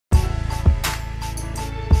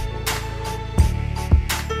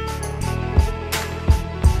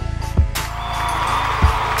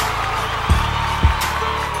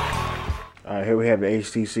have the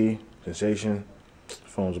HTC Sensation. The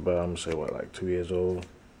phone's about, I'm gonna say what, like 2 years old.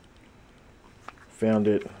 Found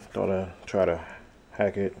it, thought I'd try to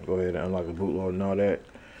hack it, go ahead and unlock the bootloader and all that.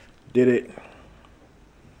 Did it.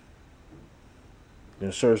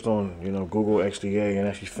 Then searched on, Google XDA and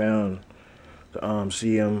actually found the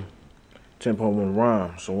CM 10.1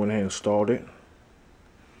 ROM. So went ahead and installed it.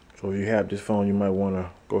 So if you have this phone, you might want to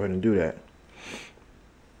go ahead and do that.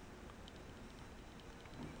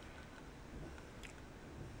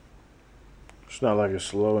 It's not like it's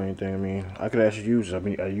slow or anything. I mean, I could actually use it. I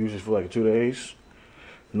mean, I used it for like 2 days.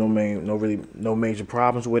 No major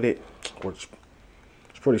problems with it. Works.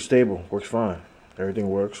 It's pretty stable. Works fine. Everything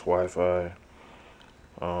works. Wi-Fi.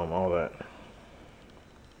 All that.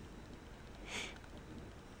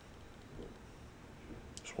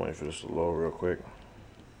 Just waiting for this to load real quick.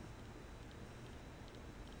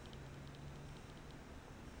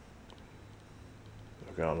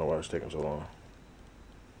 Okay, I don't know why it's taking so long.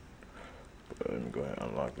 But let me go ahead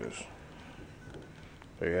and unlock this.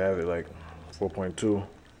 There you have it, like 4.2.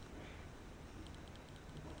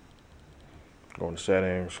 Go into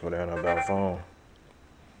settings, go down to about phone.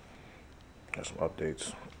 Got some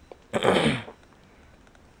updates.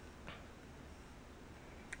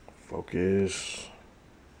 Focus.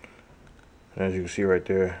 As you can see right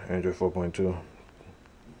there, Android 4.2.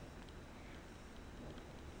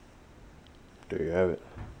 There you have it.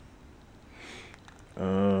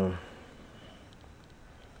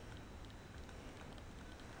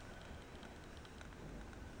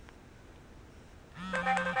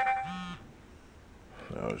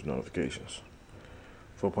 Now there's notifications.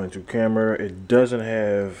 4.2 camera. It doesn't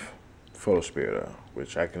have photo spirit though,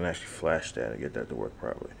 which I can actually flash that and get that to work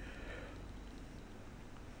properly.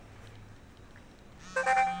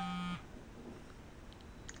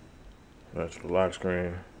 That's the lock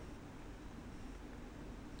screen.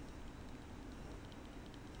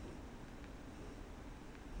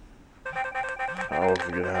 I always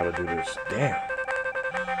forget how to do this. Damn.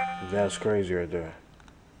 That's crazy right there.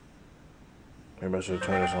 Maybe I should have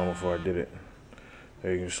turned this on before I did it.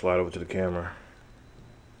 There you can slide over to the camera.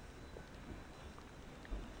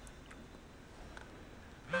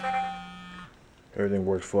 Everything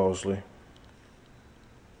works flawlessly.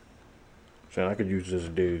 So I could use this as a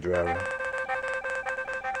daily driver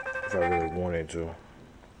if I really wanted to.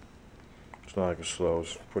 It's not like it's slow,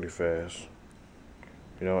 it's pretty fast.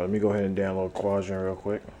 Let me go ahead and download Quadrant real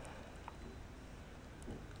quick.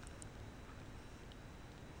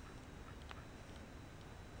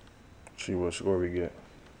 See what score we get.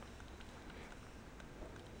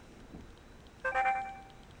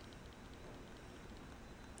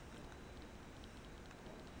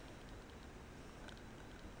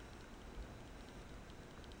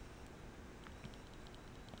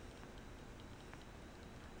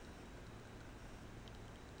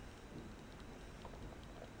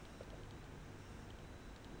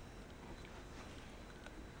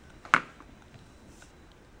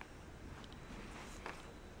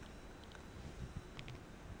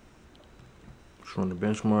 Run the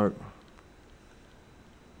benchmark.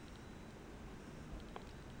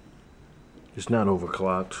 It's not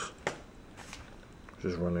overclocked.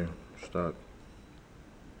 Just running stock.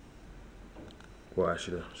 Well, I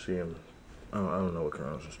should see him. I don't know what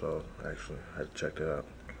kernel's installed. Actually, I had to check that out.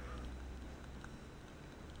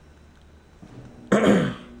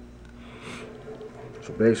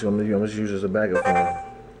 So basically, I'm gonna use this as a backup phone.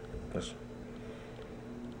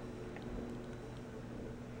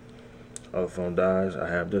 Other phone dies, I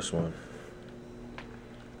have this one.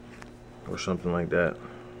 Or something like that.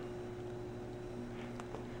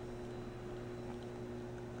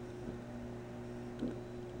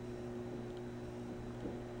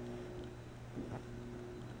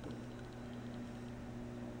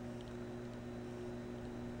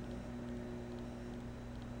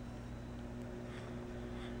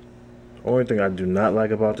 Only thing I do not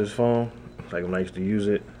like about this phone, like when I used to use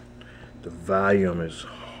it, the volume is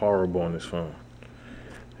horrible on this phone.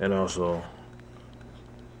 And also,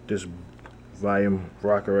 this volume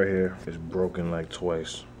rocker right here is broken like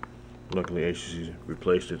twice. Luckily HTC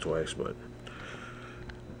replaced it twice, but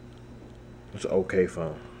it's an okay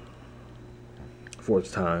phone for its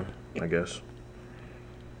time, I guess.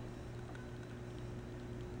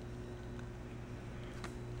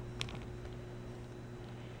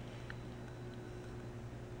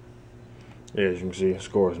 Yeah, as you can see,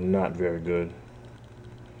 score is not very good.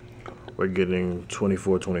 We're getting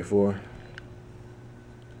 2424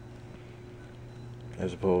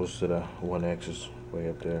 as opposed to the 1X is way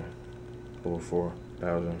up there, over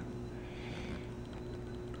 4,000.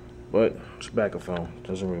 But it's a backup phone,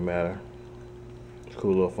 doesn't really matter.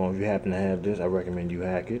 Cool little phone. If you happen to have this, I recommend you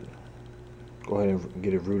hack it. Go ahead and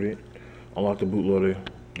get it rooted. Unlock the bootloader.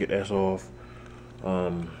 Get S off.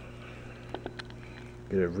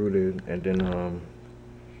 Get it rooted, and then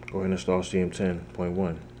go ahead and install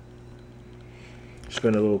CM10.1.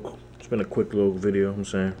 Spend a quick little video. I'm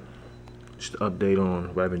saying, just an update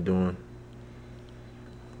on what I've been doing.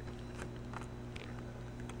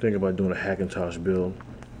 Think about doing a Hackintosh build,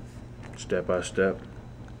 step by step.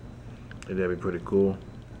 I think that'd be pretty cool.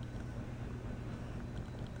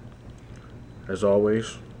 As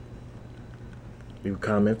always, leave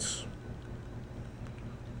comments.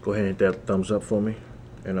 Go ahead and hit that thumbs up for me.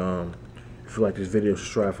 And if you like this video,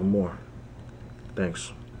 subscribe for more.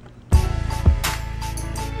 Thanks.